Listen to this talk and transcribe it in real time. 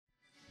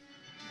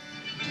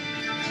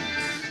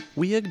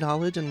We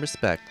acknowledge and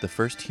respect the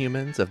first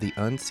humans of the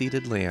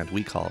unceded land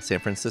we call San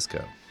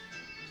Francisco,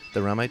 the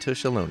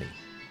Ramaytush Ohlone.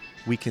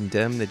 We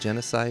condemn the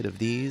genocide of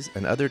these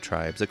and other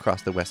tribes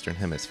across the Western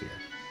Hemisphere.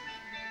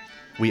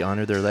 We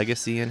honor their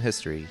legacy and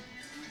history,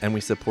 and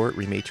we support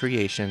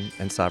rematriation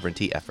and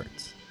sovereignty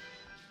efforts.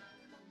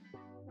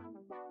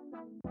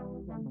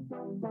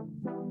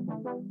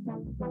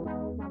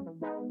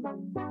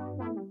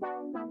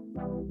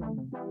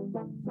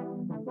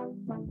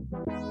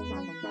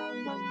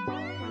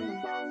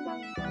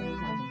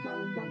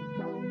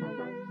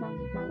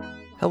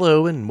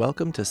 Hello and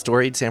welcome to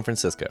Storied San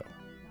Francisco.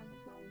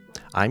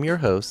 I'm your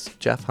host,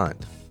 Jeff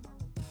Hunt.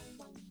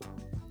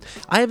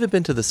 I haven't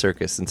been to the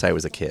circus since I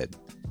was a kid.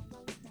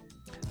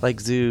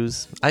 Like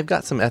zoos, I've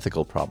got some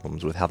ethical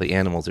problems with how the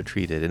animals are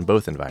treated in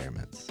both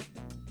environments.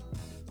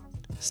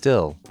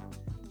 Still,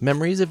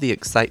 memories of the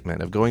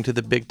excitement of going to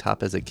the Big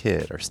Top as a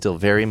kid are still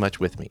very much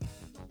with me.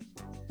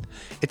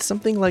 It's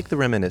something like the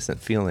reminiscent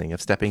feeling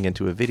of stepping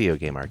into a video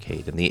game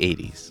arcade in the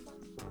 80s.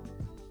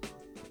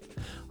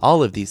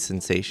 All of these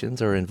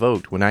sensations are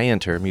invoked when I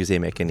enter Musée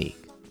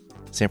Mécanique,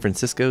 San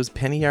Francisco's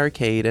penny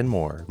arcade and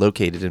more,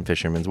 located in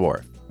Fisherman's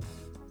Wharf.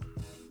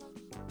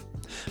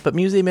 But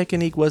Musée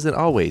Mécanique wasn't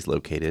always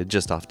located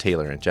just off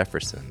Taylor and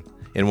Jefferson,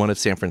 in one of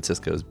San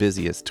Francisco's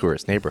busiest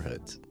tourist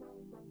neighborhoods.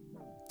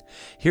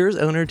 Here's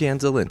owner Dan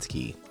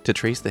Zielinski to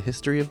trace the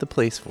history of the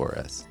place for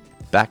us,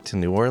 back to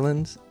New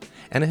Orleans,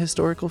 and a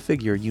historical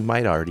figure you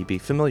might already be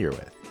familiar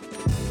with.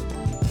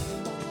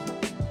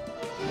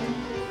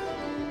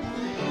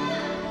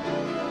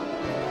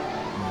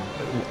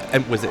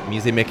 And was it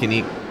Musée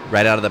Mécanique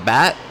right out of the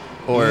bat?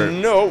 Or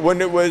No,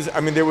 when it was,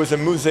 there was a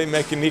Musée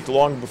Mécanique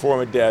long before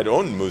my dad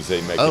owned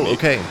Musée Mécanique. Oh,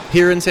 okay.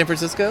 Here in San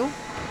Francisco?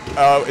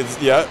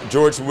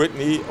 George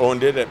Whitney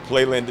owned it at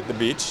Playland at the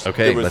beach.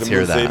 Okay, let's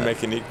hear that. There was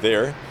a Musée Mécanique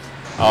there.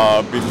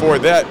 Before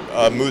that,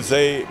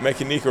 Musée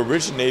Mécanique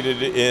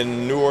originated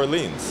in New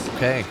Orleans.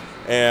 Okay.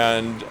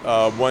 And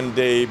one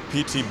day,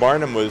 P.T.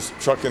 Barnum was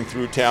trucking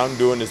through town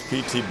doing his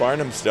P.T.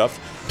 Barnum stuff,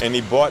 and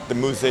he bought the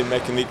Musée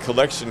Mécanique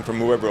collection from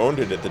whoever owned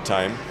it at the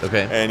time.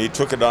 Okay. And he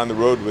took it on the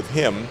road with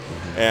him,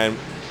 and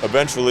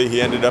eventually he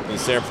ended up in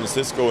San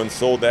Francisco and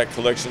sold that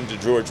collection to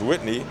George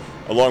Whitney,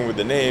 along with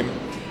the name,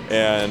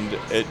 and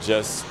it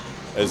just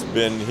has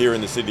been here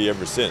in the city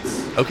ever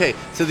since. Okay,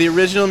 so the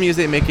original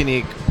Musée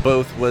Mécanique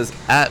both was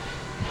at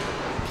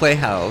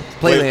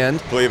Playland.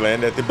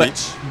 Playland at the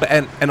beach.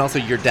 And also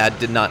your dad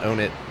did not own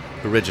it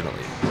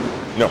originally.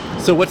 No.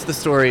 So what's the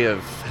story of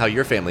how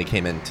your family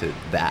came into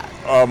that?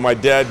 My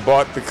dad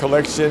bought the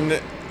collection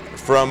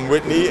from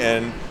Whitney,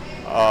 and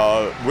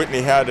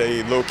Whitney had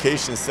a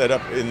location set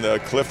up in the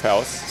Cliff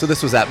House. So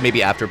this was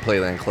maybe after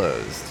Playland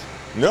closed?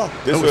 No,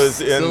 this was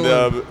in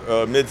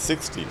the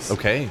mid-'60s.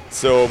 Okay.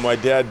 So my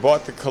dad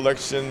bought the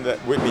collection that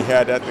Whitney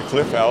had at the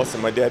Cliff House,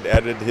 and my dad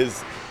added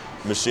his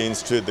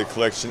machines to the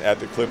collection at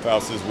the Cliff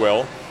House as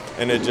well,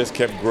 and it just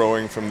kept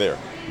growing from there.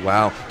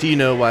 Wow. Do you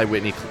know why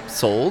Whitney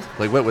sold?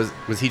 Like, what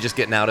was he just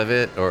getting out of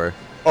it, or?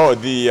 Oh,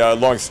 the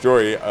long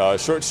story.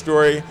 Short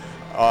story,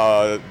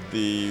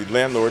 the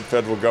landlord,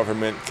 federal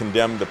government,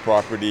 condemned the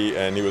property,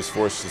 and he was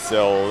forced to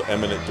sell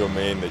eminent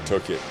domain. They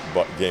took it,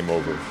 but game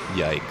over.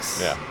 Yikes.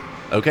 Yeah.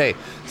 Okay.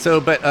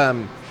 So, but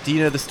do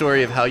you know the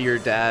story of how your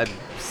dad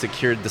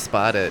secured the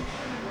spot at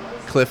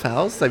Cliff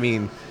House?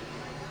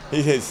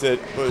 He said,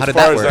 how as did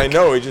far that as work? I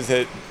know, he just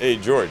said, "Hey,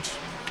 George."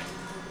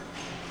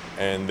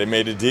 And they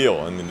made a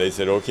deal, and then they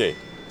said, okay.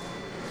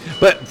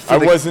 But I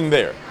wasn't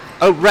there.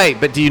 Oh,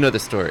 right. But do you know the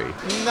story?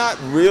 Not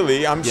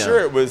really. I'm Yeah. sure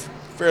it was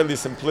fairly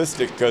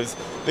simplistic because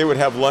they would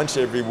have lunch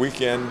every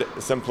weekend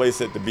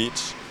someplace at the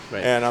beach.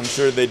 Right. And I'm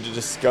sure they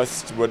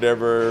discussed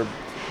whatever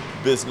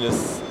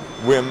business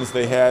whims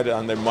they had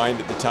on their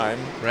mind at the time.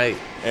 Right.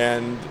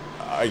 And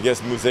I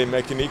guess Musée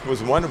Mécanique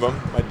was one of them.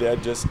 My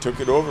dad just took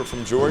it over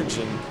from George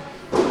and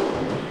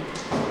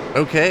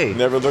Okay.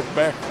 never looked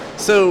back.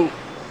 So,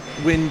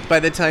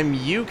 by the time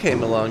you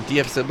came along, do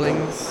you have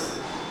siblings?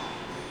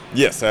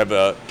 Yes, I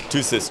have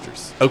 2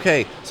 sisters.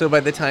 Okay. So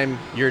by the time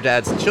your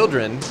dad's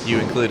children, you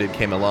included,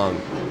 came along,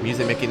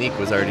 Musée Mécanique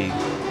was already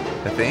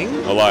a thing?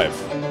 Alive.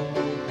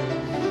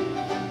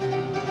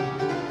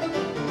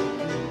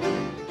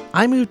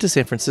 I moved to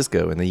San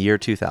Francisco in the year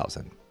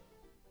 2000.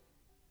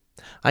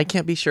 I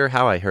can't be sure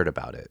how I heard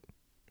about it,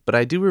 but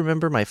I do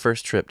remember my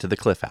first trip to the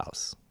Cliff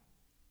House.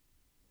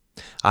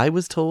 I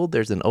was told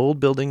there's an old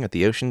building at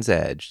the ocean's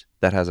edge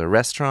that has a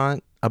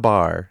restaurant, a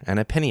bar, and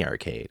a penny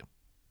arcade.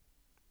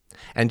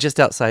 And just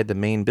outside the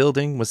main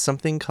building was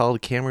something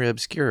called Camera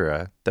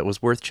Obscura that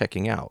was worth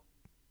checking out.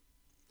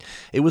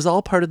 It was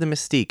all part of the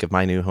mystique of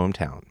my new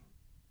hometown.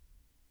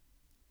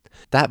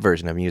 That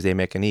version of Musée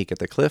Mécanique at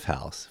the Cliff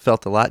House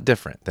felt a lot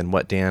different than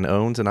what Dan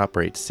owns and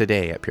operates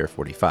today at Pier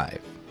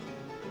 45.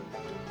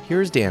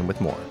 Here's Dan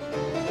with more.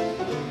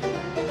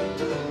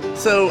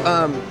 So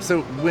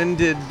when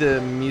did the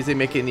Musée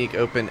Mécanique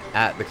open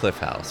at the Cliff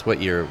House? What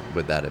year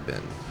would that have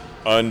been?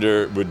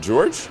 With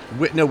George?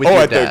 With your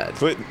dad.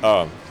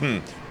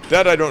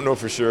 That I don't know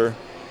for sure.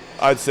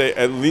 I'd say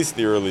at least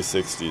the early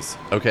 60s,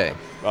 Okay.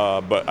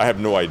 but I have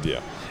no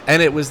idea.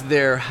 And it was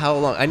there how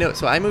long? I know.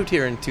 So I moved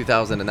here in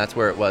 2000, and that's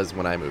where it was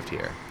when I moved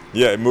here.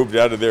 Yeah, it moved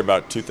out of there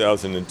about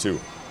 2002.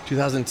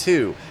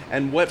 2002.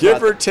 And what?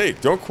 Give or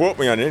take. Don't quote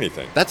me on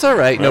anything. That's all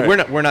right. No, All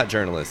right. we're not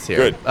journalists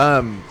here. Good.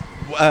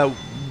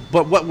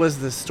 But what was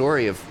the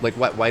story of like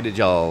why did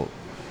y'all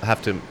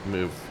have to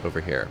move over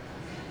here?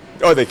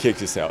 Oh, they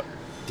kicked us out.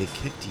 They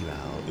kicked you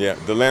out. Yeah,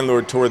 the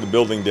landlord tore the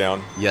building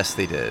down, Yes,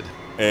 they did.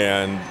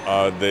 and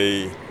I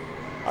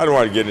don't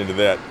want to get into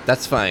that.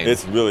 That's fine.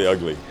 It's really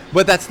ugly.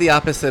 But that's the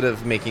opposite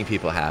of making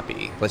people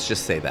happy. Let's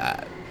just say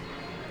that.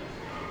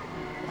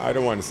 I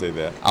don't want to say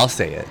that. I'll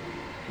say it.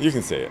 You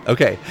can say it.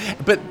 Okay.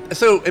 But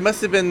so it must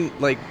have been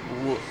like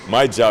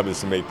My job is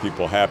to make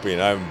people happy,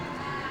 and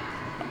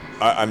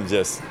I'm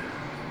just,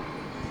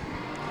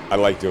 I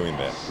like doing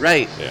that.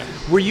 right. Yeah.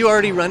 Were you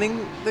already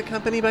running the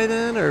company by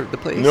then or the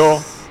place? No,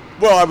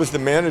 well, I was the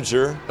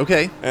manager,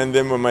 Okay. and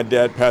then when my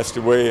dad passed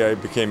away, I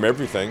became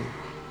everything.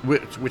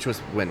 Which was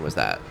when was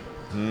that?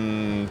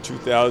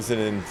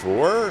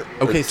 2004.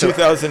 Okay, or so-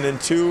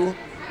 2002,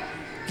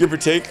 give or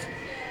take.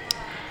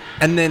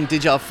 And then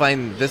did y'all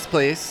find this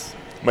place?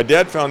 My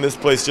dad found this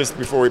place just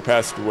before he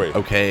passed away.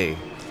 Okay.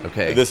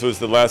 Okay. This was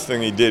the last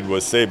thing he did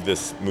was save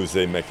this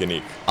Musée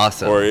Mécanique.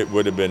 Awesome. Or it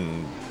would have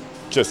been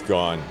just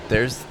gone.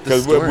 There's the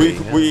Because story.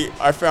 Yeah.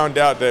 I found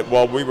out that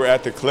while we were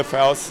at the Cliff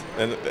House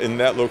and in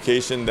that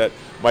location, that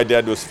my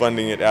dad was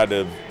funding it out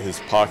of his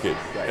pocket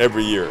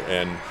every year,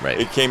 and Right.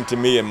 it came to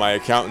me, and my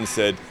accountant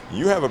said,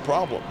 "You have a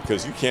problem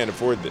because you can't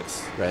afford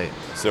this." Right.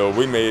 So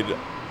we made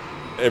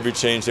every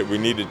change that we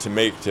needed to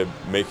make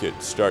it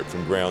start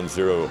from ground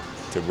zero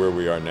to where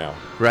we are now.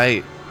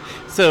 Right.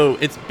 So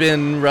it's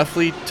been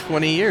roughly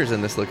 20 years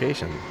in this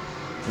location.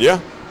 Yeah,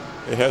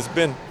 it has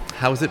been.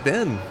 How's it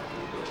been?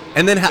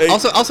 And then Hey.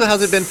 also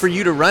how's it been for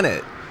you to run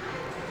it?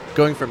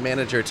 Going from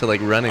manager to like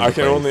running. I the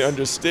can place. only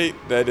understate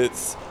that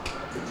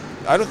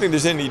I don't think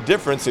there's any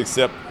difference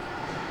except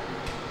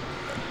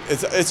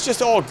it's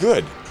just all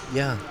good.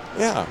 Yeah.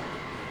 Yeah.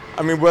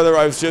 I mean, whether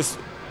I was just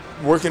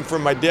working for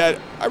my dad,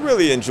 I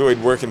really enjoyed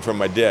working for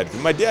my dad.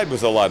 'Cause my dad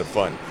was a lot of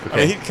fun. I Okay.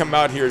 mean, he'd come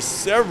out here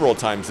several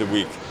times a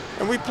week,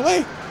 and we'd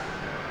play.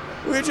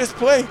 We would just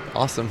play.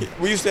 Awesome.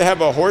 We used to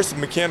have a horse, a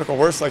mechanical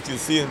horse like you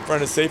see in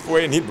front of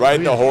Safeway, and he'd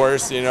ride the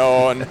horse,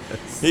 and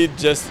he'd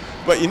just,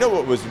 but you know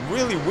what was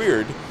really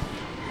weird?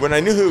 When I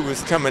knew who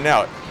was coming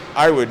out,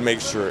 I would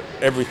make sure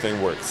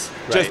everything works.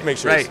 Just Right, make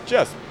sure right. it's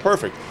just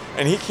perfect.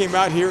 And he came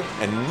out here,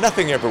 and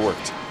nothing ever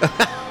worked.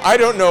 I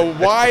don't know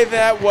why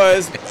that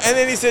was. And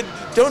then he said,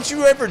 "Don't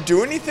you ever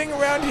do anything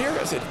around here?"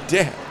 I said,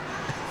 "Dad,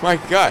 my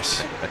gosh."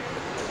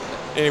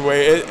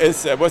 Anyway,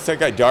 it's what's that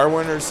guy,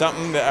 Darwin or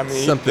something? I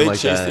mean, Something like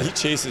that. he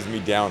chases me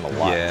down a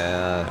lot.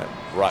 Yeah. That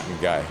rotten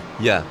guy.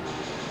 Yeah.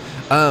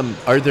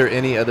 Are there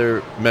any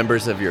other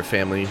members of your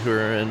family who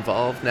are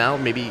involved now?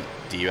 Maybe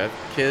do you have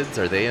kids?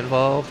 Are they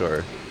involved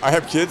or? I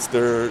have kids.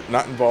 They're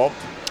not involved.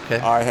 Okay.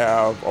 I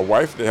have a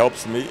wife that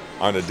helps me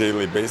on a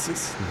daily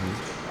basis.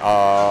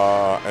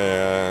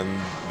 And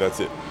that's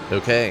it.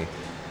 Okay.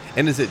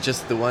 And is it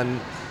just the one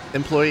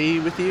employee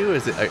with you?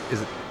 Is it?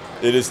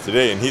 It is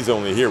today, and he's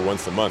only here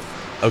once a month.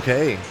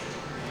 Okay.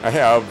 I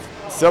have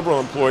several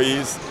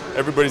employees.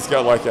 Everybody's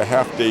got like a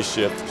half-day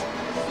shift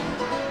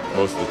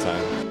most of the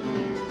time.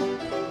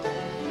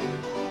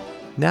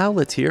 Now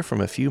let's hear from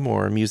a few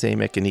more Musée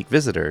Mécanique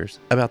visitors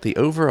about the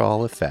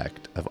overall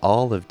effect of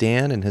all of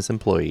Dan and his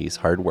employees'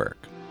 hard work.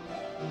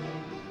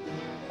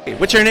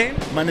 What's your name?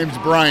 My name's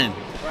Brian,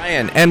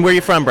 Brian. And where are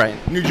you from, Brian?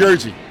 New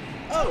Jersey,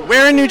 Oh,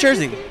 where in New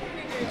Jersey?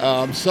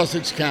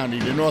 Sussex County,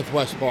 the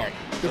northwest part.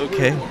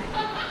 Okay.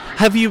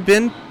 Have you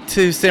been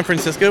to San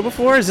Francisco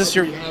before? Is this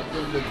your... We have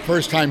been the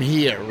first time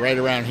here, right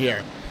around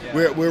here.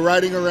 We're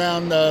riding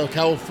around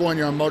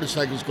California on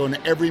motorcycles, going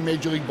to every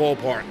major league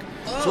ballpark.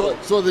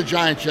 Saw the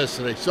Giants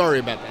yesterday. Sorry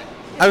about that.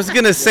 I was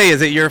going to say,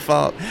 is it your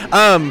fault?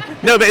 No,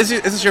 but is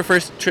this your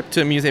first trip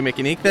to Musée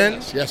Mécanique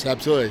then? Yes,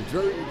 absolutely. It's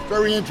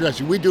very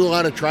interesting. We do a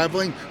lot of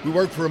traveling. We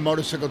work for a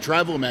motorcycle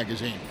travel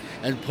magazine.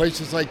 And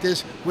places like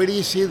this, where do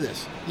you see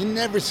this? You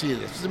never see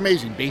this. It's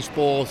amazing.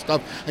 Baseball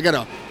stuff. I got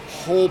a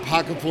whole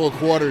pocket full of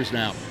quarters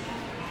now.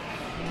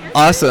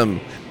 Awesome.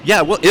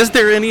 Yeah, well, is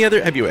there any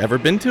other... Have you ever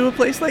been to a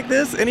place like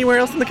this anywhere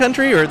else in the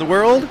country or the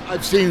world?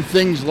 I've seen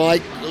things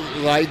like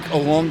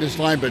along this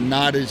line, but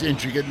not as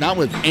intricate, not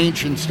with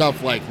ancient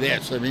stuff like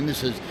this. I mean,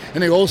 this is,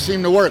 and they all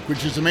seem to work,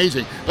 which is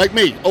amazing. Like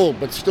me, old,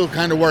 but still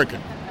kind of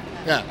working.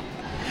 Yeah.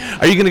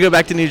 Are you going to go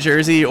back to New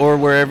Jersey or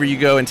wherever you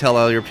go and tell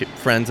all your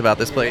friends about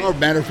this place? As a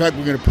matter of fact,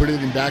 we're going to put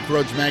it in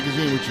Backroads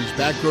Magazine, which is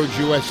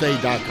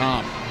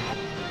backroadsusa.com.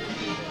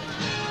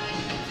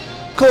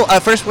 Cool.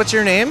 First, what's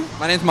your name?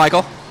 My name's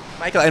Michael.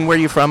 Michael, and where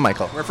are you from,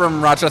 Michael? We're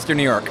from Rochester,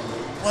 New York.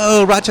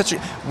 Whoa,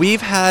 Rochester.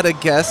 We've had a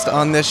guest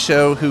on this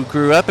show who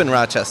grew up in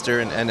Rochester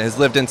and has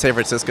lived in San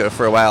Francisco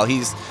for a while.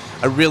 He's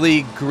a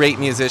really great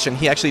musician.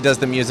 He actually does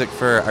the music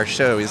for our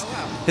show.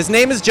 His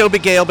name is Joe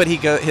Begale, but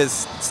his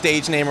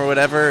stage name or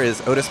whatever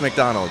is Otis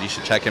McDonald. You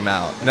should check him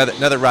out.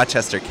 Another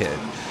Rochester kid.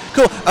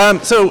 Cool.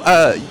 So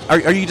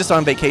are you just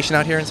on vacation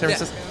out here in San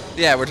Francisco?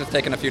 Yeah, we're just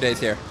taking a few days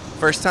here.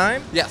 First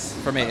time? Yes,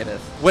 for me it is.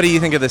 What do you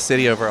think of the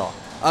city overall?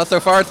 So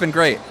far it's been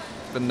great.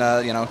 It's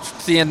been,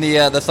 seeing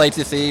the sights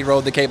you see,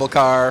 rode the cable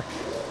car,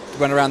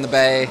 went around the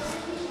bay.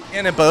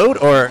 In a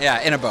boat or?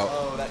 Yeah, in a boat.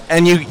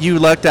 And you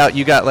lucked out.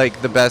 You got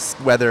like the best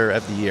weather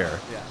of the year.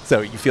 Yeah.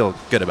 So you feel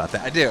good about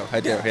that. I do,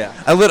 yeah.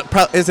 A little.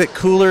 Is it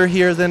cooler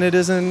here than it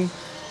is in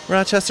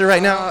Rochester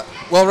right now?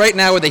 Well, right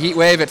now with the heat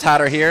wave, it's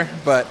hotter here,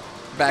 but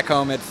back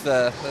home it's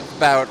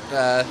about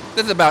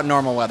this is about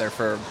normal weather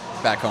for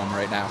back home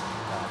right now.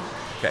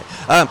 Okay.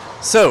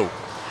 So,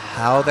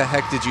 how the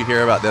heck did you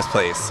hear about this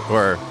place,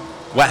 or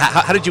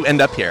how did you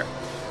end up here?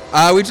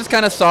 We just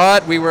kind of saw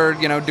it. We were,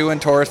 doing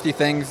touristy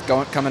things,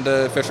 coming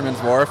to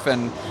Fisherman's Wharf,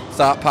 and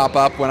saw it pop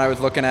up when I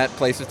was looking at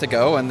places to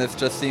go, and this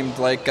just seemed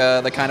like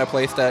the kind of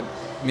place that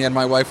me and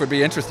my wife would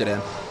be interested in.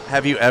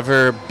 Have you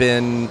ever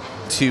been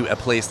to a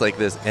place like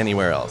this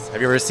anywhere else? Have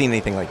you ever seen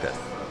anything like this?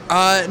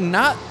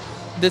 Not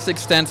this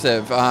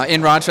extensive.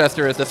 In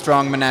Rochester is the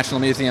Strongman National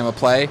Museum of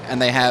Play, and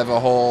they have a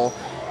whole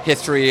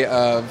history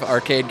of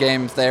arcade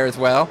games there as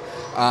well.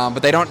 But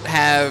they don't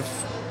have,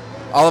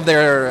 all of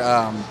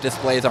their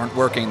displays aren't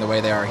working the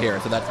way they are here,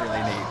 so that's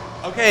really neat.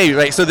 Okay,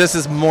 right. So this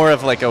is more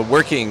of like a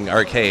working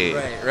arcade.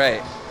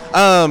 Right.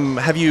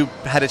 Have you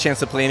had a chance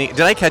to play any?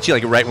 Did I catch you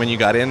like right when you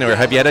got in, or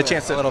have you had a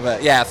chance to? A little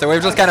bit. Yeah. So we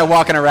were just kind of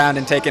walking around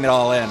and taking it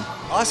all in.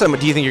 Awesome.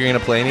 Do you think you're going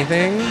to play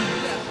anything?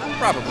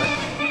 Probably.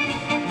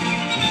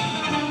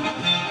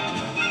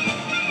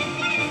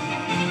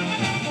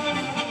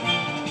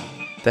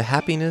 The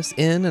happiness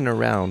in and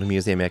around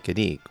Musée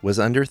Mécanique was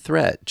under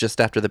threat just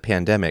after the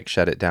pandemic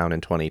shut it down in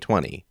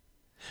 2020,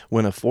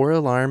 when a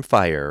 4-alarm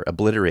fire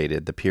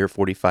obliterated the Pier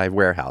 45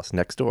 warehouse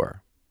next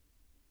door.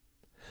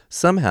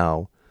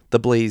 Somehow, the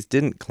blaze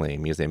didn't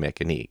claim Musée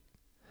Mécanique,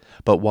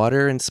 but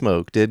water and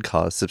smoke did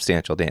cause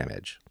substantial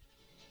damage.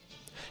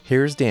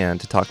 Here's Dan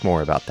to talk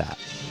more about that.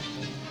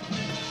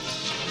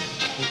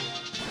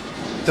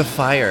 The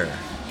fire.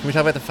 Can we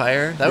talk about the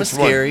fire? That was Which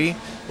one? scary.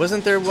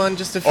 Wasn't there one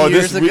just a few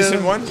years ago? Oh, this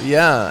recent one?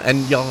 Yeah,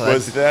 and y'all...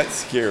 Was that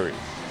scary?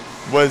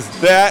 Was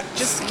that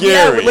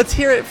scary? Yeah, let's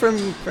hear it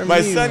from My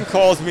you. son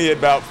calls me at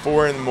about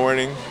 4 in the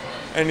morning,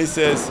 and he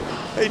says,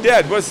 "Hey,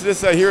 Dad, what's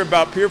this I hear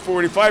about Pier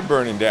 45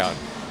 burning down?"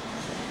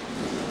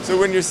 So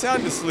when you're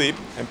sound asleep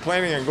and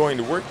planning on going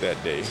to work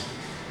that day,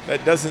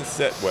 that doesn't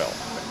set well.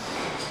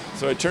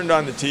 So I turned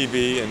on the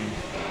TV, and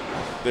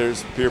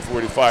there's Pier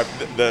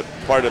 45. The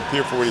part of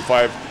Pier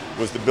 45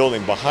 was the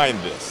building behind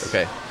this.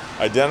 Okay.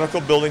 Identical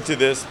building to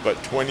this,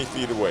 but 20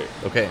 feet away.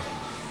 Okay.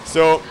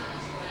 So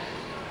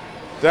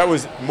that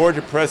was more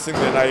depressing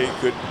than I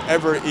could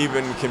ever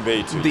even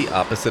convey to you. The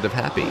opposite of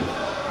happy.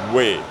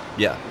 Way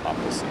Yeah.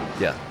 opposite.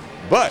 Yeah.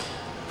 But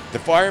the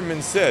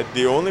firemen said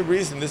the only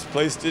reason this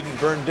place didn't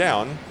burn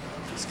down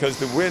is because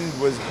the wind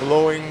was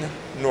blowing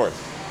north,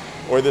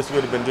 or this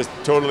would have been just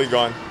totally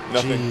gone.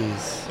 Nothing.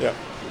 Jeez. Yeah.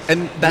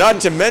 And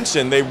Not to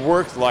mention, they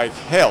worked like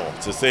hell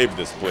to save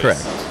this place.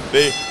 Correct.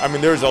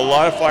 There's a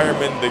lot of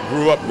firemen that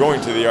grew up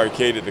going to the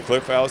arcade at the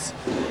Cliff House,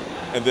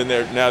 and then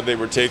now they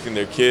were taking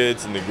their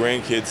kids and the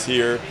grandkids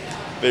here.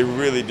 They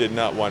really did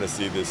not want to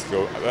see this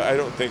go. I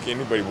don't think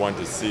anybody wanted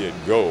to see it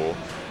go,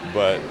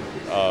 but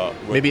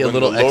maybe a when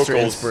little the extra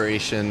locals-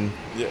 inspiration.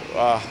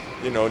 Yeah,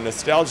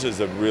 nostalgia is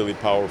a really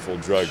powerful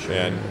drug,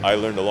 and I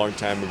learned a long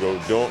time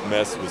ago, don't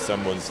mess with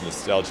someone's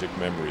nostalgic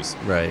memories.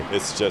 Right.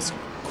 It's just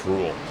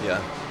cruel. Yeah.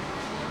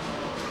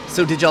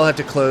 So did y'all have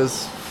to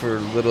close for a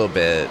little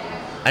bit?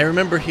 I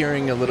remember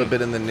hearing a little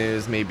bit in the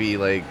news, maybe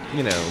like,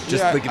 just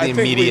Yeah, like the I think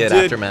we immediate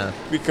did aftermath.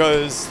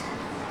 Because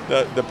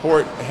the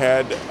port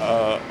had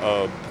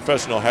a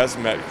professional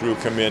hazmat crew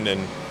come in,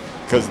 and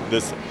because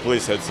this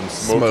place had some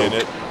smoke in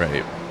it,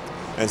 Right.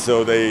 and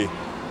so they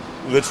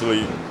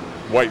literally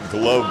white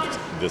gloved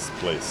this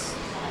place.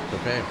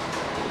 Okay.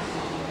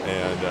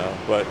 And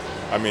but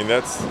I mean,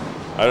 I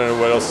don't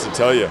know what else to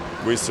tell you.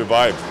 We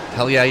survived.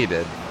 Hell yeah, you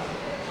did.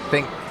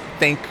 Thank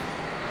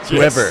Yes.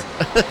 whoever.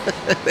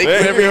 Thank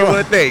whoever you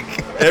would thank.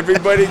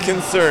 Everybody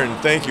concerned,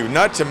 thank you.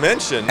 Not to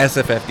mention,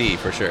 SFFD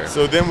for sure.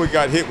 so then we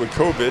got hit with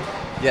COVID,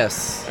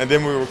 Yes. and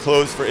then we were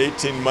closed for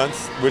 18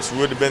 months, which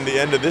would have been the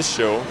end of this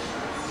show.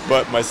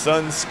 But my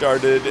son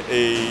started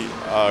a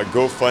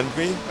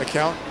GoFundMe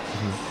account,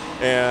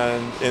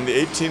 and in the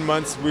 18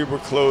 months we were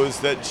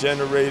closed, that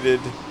generated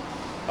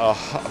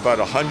about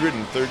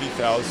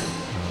 $130,000,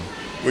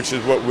 which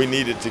is what we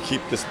needed to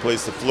keep this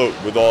place afloat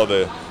with all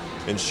the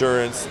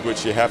insurance,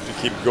 which you have to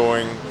keep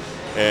going,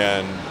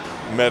 and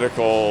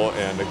medical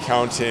and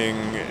accounting,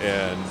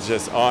 and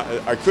just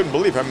I couldn't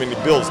believe how many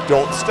bills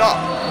don't stop.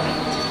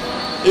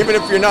 Even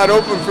if you're not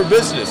open for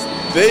business,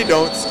 they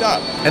don't stop.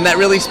 And that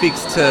really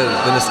speaks to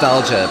the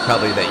nostalgia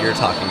probably that you're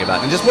talking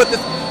about, and just what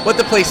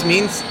the place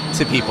means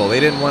to people. They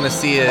didn't want to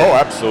see it. Oh,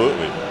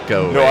 absolutely.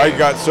 Go No, away. I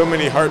got so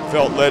many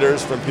heartfelt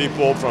letters from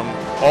people from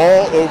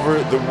all over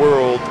the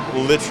world,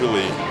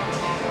 literally.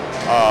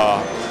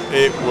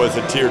 It was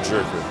a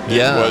tearjerker.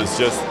 Yeah. It was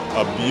just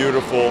a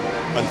beautiful,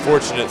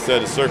 unfortunate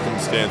set of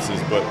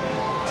circumstances, but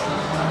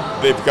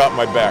they've got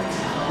my back.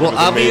 It Well,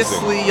 was amazing.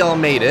 obviously y'all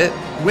made it.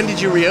 When did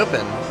you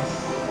reopen?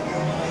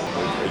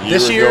 A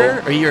This year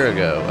ago. or a year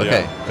ago?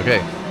 Okay, Yeah. okay.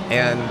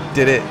 And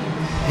did it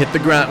hit the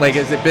ground? Like,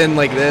 has it been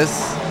like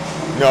this?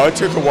 No, it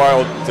took a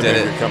while to Did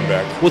make it? it come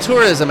back. Well,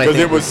 tourism, I Because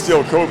think. it was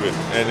still COVID,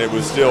 and it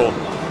was still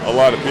a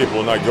lot of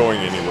people not going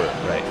anywhere.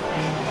 Right.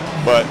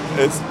 But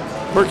it's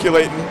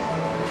percolating.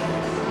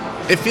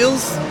 It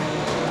feels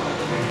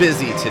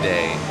busy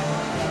today.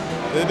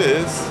 It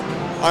is.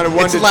 On a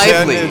 1 It's to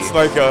lively. 10, it's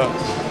like a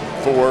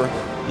 4.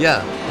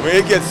 Yeah. I mean,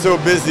 it gets so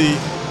busy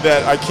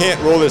that I can't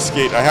roller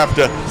skate. I have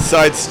to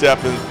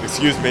sidestep and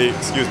excuse me.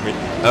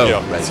 Oh,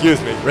 Yeah, right.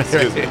 Excuse me. Right,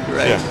 Excuse me.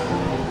 right. Yeah.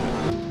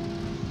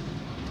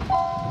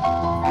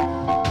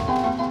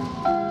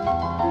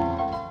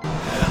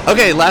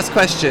 Okay, last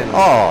question.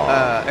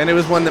 Aw. And it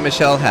was one that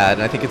Michelle had,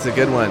 and I think it's a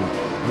good one.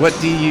 What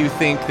do you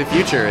think the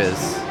future is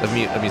of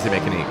Musée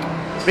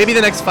Mécanique? Maybe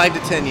the next 5 to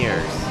 10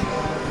 years.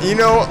 You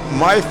know,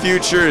 my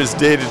future is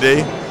day to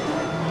day,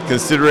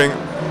 considering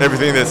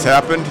everything that's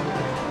happened.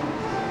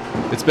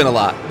 It's been a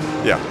lot.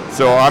 Yeah.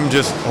 So I'm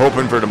just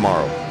hoping for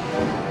tomorrow.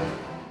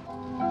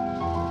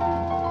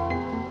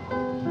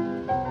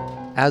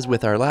 As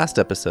with our last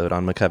episode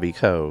on McCovey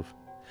Cove,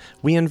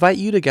 we invite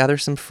you to gather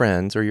some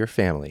friends or your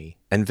family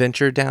and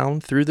venture down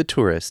through the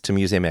tourists to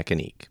Musée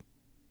Mécanique.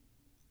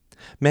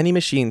 Many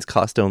machines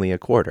cost only a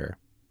quarter,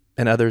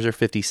 and others are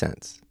 50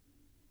 cents.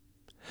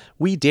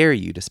 We dare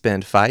you to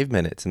spend 5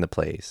 minutes in the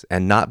place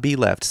and not be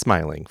left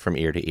smiling from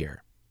ear to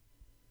ear.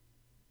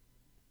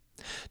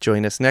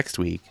 Join us next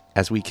week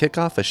as we kick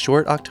off a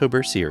short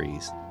October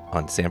series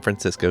on San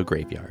Francisco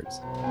graveyards.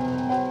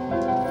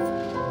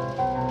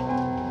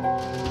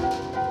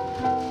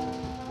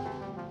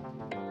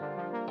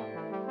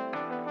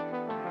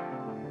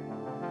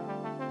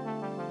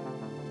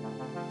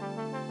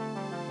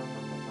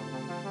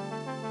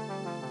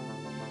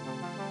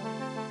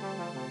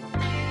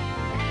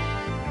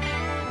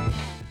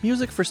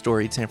 Music for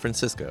Storied San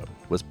Francisco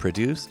was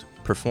produced,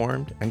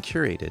 performed, and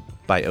curated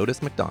by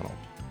Otis McDonald.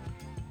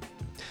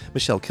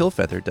 Michelle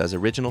Kilfeather does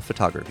original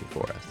photography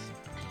for us.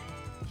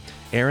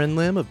 Aaron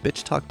Lim of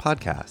Bitch Talk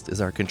Podcast is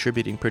our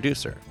contributing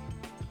producer.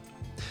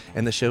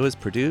 And the show is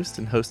produced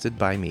and hosted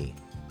by me,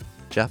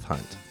 Jeff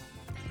Hunt.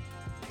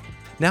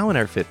 Now in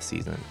our 5th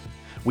season,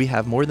 we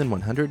have more than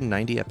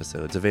 190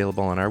 episodes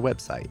available on our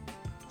website,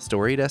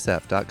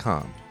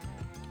 storiedsf.com,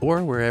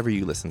 or wherever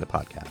you listen to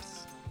podcasts.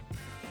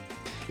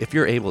 If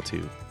you're able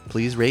to,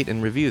 please rate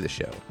and review the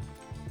show.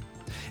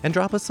 And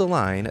drop us a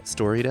line at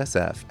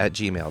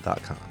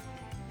storiedsf@gmail.com.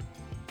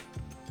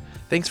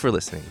 Thanks for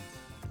listening.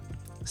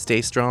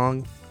 Stay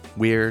strong,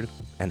 weird,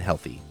 and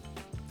healthy.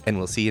 And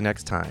we'll see you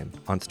next time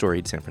on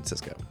Storied San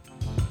Francisco.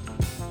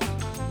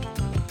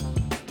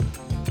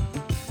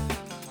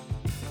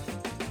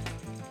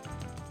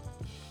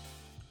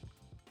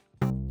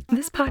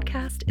 This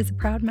podcast is a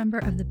proud member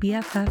of the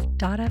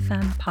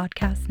BFF.FM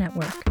podcast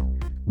network.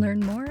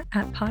 Learn more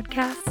at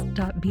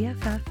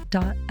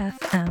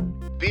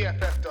podcast.bff.fm.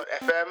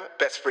 BFF.FM,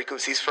 best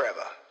frequencies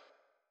forever.